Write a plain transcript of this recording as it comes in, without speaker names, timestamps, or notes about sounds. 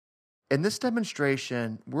In this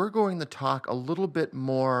demonstration, we're going to talk a little bit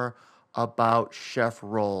more about chef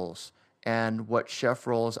roles and what chef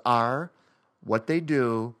roles are, what they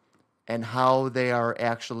do, and how they are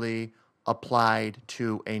actually applied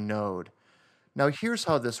to a node. Now, here's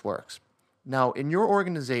how this works. Now, in your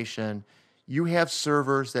organization, you have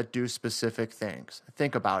servers that do specific things.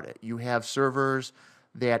 Think about it. You have servers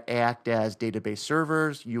that act as database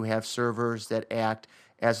servers. You have servers that act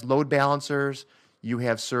as load balancers. You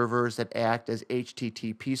have servers that act as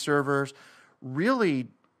HTTP servers. Really,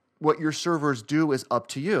 what your servers do is up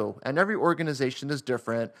to you. And every organization is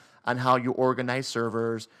different on how you organize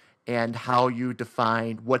servers and how you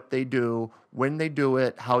define what they do, when they do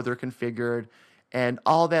it, how they're configured, and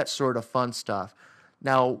all that sort of fun stuff.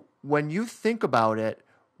 Now, when you think about it,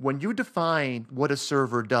 when you define what a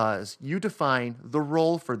server does, you define the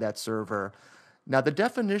role for that server. Now, the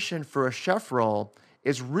definition for a chef role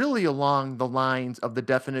is really along the lines of the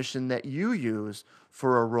definition that you use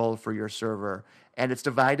for a role for your server. And it's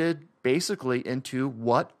divided basically into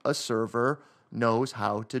what a server knows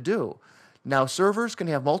how to do. Now, servers can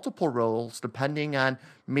have multiple roles depending on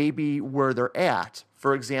maybe where they're at.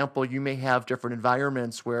 For example, you may have different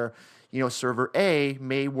environments where server A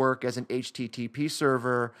may work as an HTTP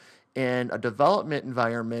server in a development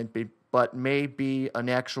environment, but may be an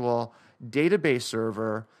actual database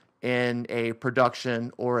server in a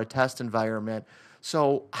production or a test environment.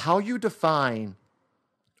 So how you define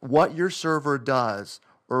what your server does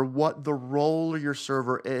or what the role of your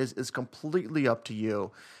server is completely up to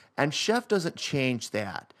you. And Chef doesn't change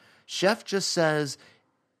that. Chef just says,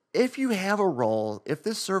 if you have a role, if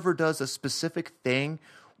this server does a specific thing,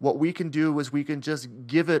 what we can do is we can just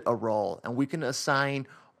give it a role, and we can assign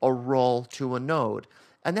a role to a node.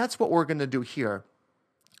 And that's what we're going to do here.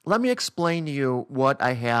 Let me explain to you what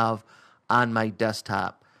I have on my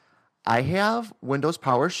desktop. I have Windows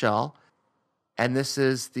PowerShell, and this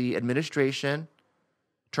is the administration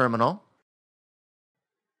terminal.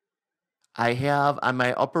 I have on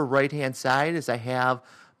my upper right-hand side I have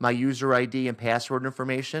my user ID and password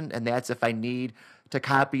information, and that's if I need to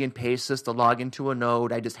copy and paste this to log into a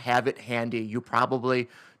node. I just have it handy. You probably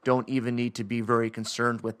don't even need to be very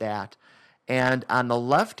concerned with that. And on the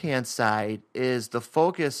left-hand side is the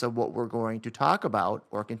focus of what we're going to talk about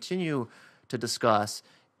or continue to discuss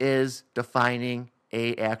is defining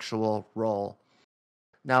an actual role.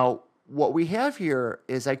 Now, what we have here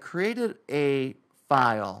is I created a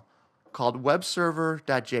file called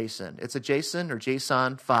webserver.json. It's a JSON or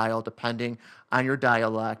JSON file depending on your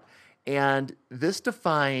dialect. And this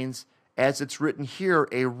defines, as it's written here,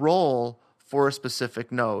 a role for a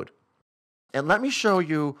specific node. And let me show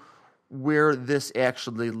you where this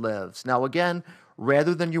actually lives. Now again,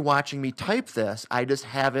 rather than you watching me type this, I just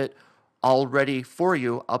have it already for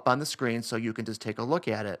you up on the screen so you can just take a look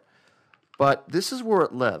at it. But this is where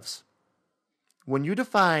it lives. When you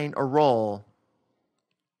define a role,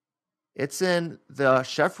 it's in the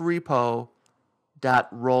chef repo.roles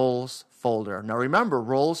folder. Now remember,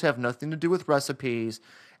 roles have nothing to do with recipes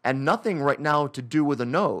and nothing right now to do with a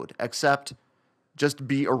node except just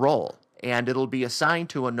be a role. And it'll be assigned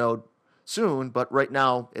to a node soon, but right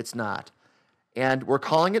now it's not. And we're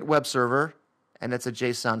calling it web server, and it's a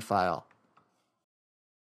JSON file.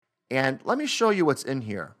 And let me show you what's in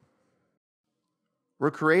here.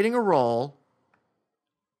 We're creating a role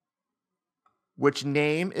which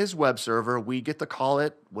name is web server. We get to call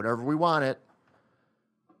it whatever we want it.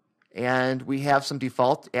 And we have some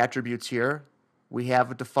default attributes here. We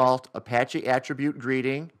have a default Apache attribute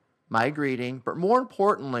greeting, my greeting, but more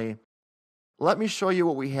importantly, let me show you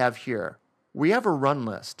what we have here. We have a run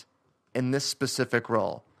list in this specific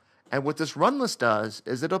role. And what this run list does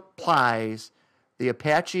is it applies the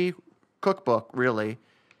Apache cookbook, really,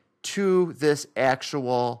 to this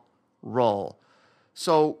actual role.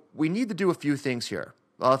 So we need to do a few things here.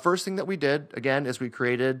 The first thing that we did, again, is we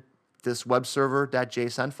created this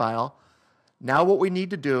webserver.json file. Now what we need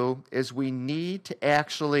to do is we need to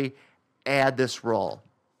actually add this role.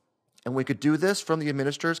 And we could do this from the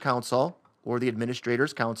administrator's console or the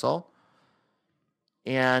administrator's console.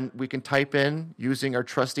 And we can type in using our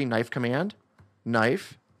trusty knife command,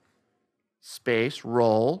 knife, space,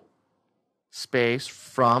 role, space,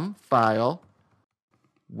 from, file,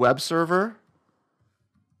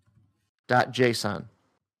 webserver.json.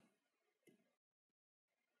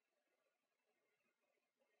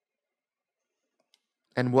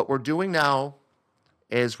 And what we're doing now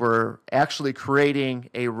is we're actually creating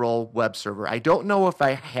a role web server. I don't know if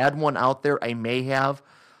I had one out there. I may have.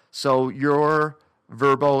 So your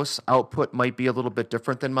verbose output might be a little bit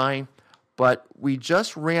different than mine. But we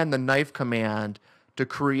just ran the knife command to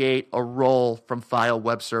create a role from file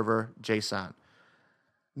web server JSON.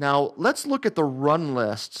 Now, let's look at the run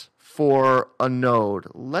list for a node.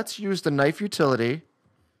 Let's use the knife utility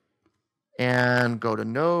and go to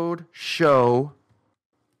node, show,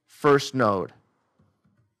 first node.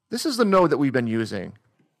 This is the node that we've been using.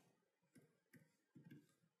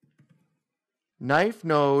 Knife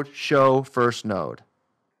node, show, first node.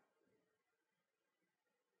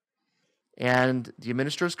 And the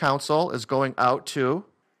administrator's console is going out to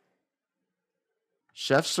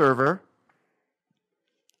chef server.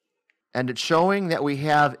 And it's showing that we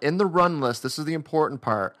have in the run list, this is the important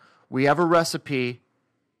part, we have a recipe,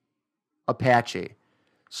 Apache.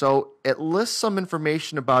 So it lists some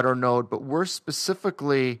information about our node, but we're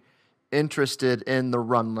specifically interested in the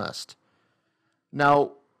run list.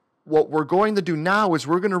 Now, what we're going to do now is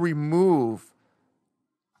we're going to remove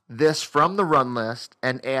this from the run list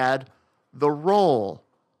and add the role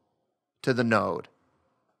to the node.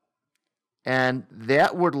 And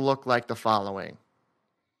that would look like the following.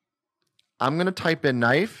 I'm going to type in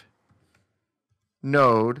knife,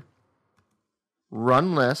 node,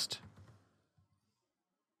 run list,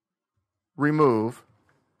 remove,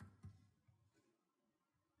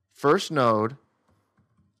 first node,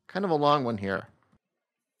 kind of a long one here,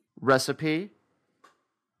 recipe,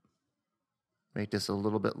 make this a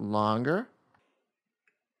little bit longer,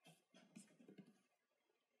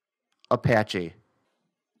 Apache.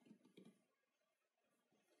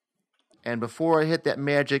 And before I hit that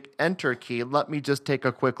magic enter key, let me just take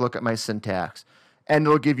a quick look at my syntax. And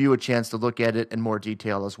it'll give you a chance to look at it in more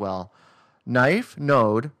detail as well. Knife,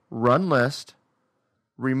 node, run list,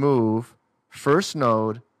 remove, first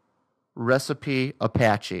node, recipe,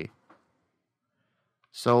 Apache.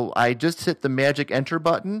 So I just hit the magic enter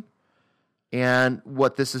button. And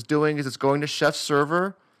what this is doing is it's going to chef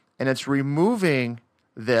server and it's removing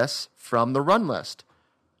this from the run list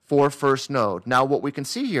for first node. Now what we can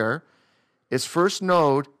see here is first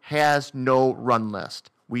node has no run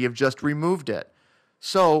list. We have just removed it.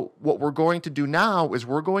 So what we're going to do now is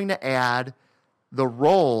we're going to add the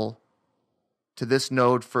role to this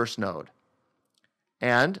node, first node.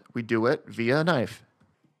 And we do it via knife.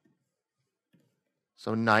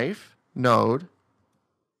 So knife, node,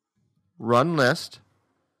 run list,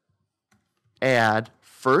 add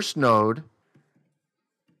first node.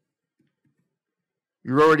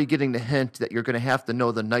 You're already getting the hint that you're going to have to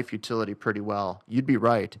know the knife utility pretty well. You'd be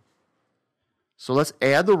right. So let's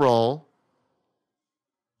add the role,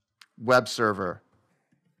 web server.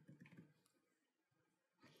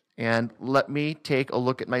 And let me take a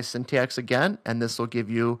look at my syntax again, and this will give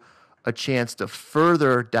you a chance to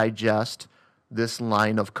further digest this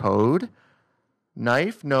line of code.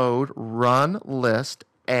 Knife node, run list,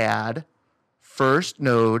 add, first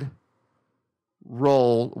node,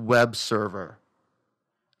 role, web server.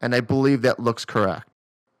 And I believe that looks correct.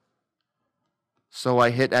 So I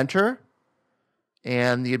hit enter,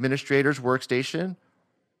 and the administrator's workstation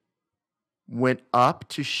went up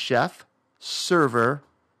to chef server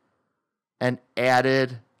and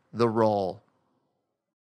added the role.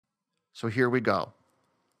 So here we go.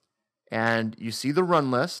 And you see the run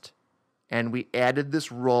list, and we added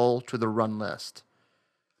this role to the run list.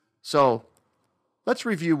 So let's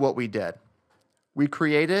review what we did. We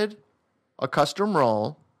created a custom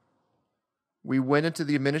role. We went into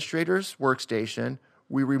the administrator's workstation.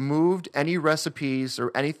 We removed any recipes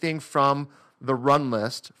or anything from the run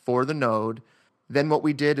list for the node. Then what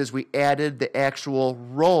we did is we added the actual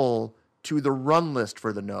role to the run list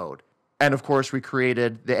for the node. And of course, we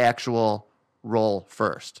created the actual role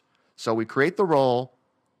first. So we create the role,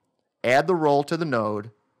 add the role to the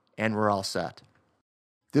node, and we're all set.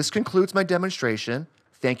 This concludes my demonstration.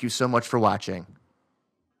 Thank you so much for watching.